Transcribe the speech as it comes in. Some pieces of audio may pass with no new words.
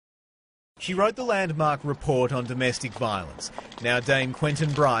She wrote the landmark report on domestic violence. Now Dame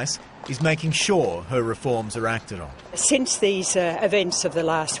Quentin Bryce is making sure her reforms are acted on. Since these events of the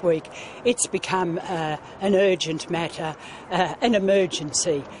last week, it's become an urgent matter, an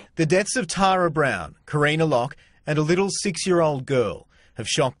emergency. The deaths of Tara Brown, Karina Locke and a little 6-year-old girl have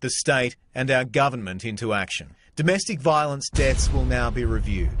shocked the state and our government into action. Domestic violence deaths will now be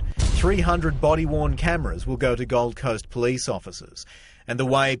reviewed. 300 body-worn cameras will go to Gold Coast police officers. And the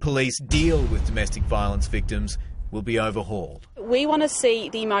way police deal with domestic violence victims will be overhauled. We want to see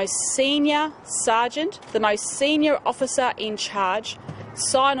the most senior sergeant, the most senior officer in charge,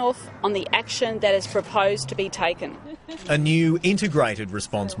 sign off on the action that is proposed to be taken. A new integrated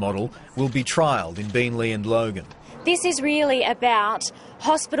response model will be trialled in Beenleigh and Logan. This is really about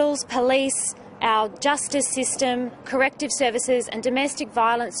hospitals, police, our justice system, corrective services and domestic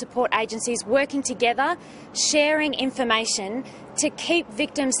violence support agencies working together, sharing information to keep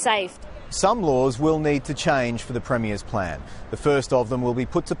victims safe. Some laws will need to change for the Premier's plan. The first of them will be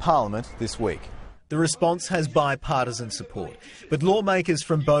put to Parliament this week. The response has bipartisan support, but lawmakers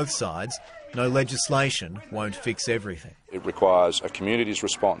from both sides know legislation won't fix everything. It requires a community's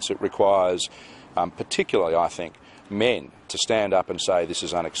response. It requires, particularly, I think, men to stand up and say this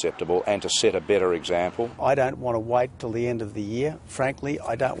is unacceptable and to set a better example. I don't want to wait till the end of the year. Frankly,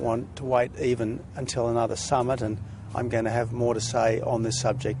 I don't want to wait even until another summit, and I'm going to have more to say on this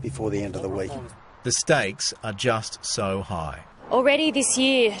subject before the end of the week. The stakes are just so high. Already this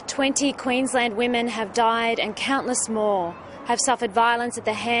year, 20 Queensland women have died and countless more have suffered violence at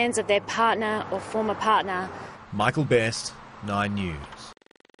the hands of their partner or former partner. Michael Best, 9 News.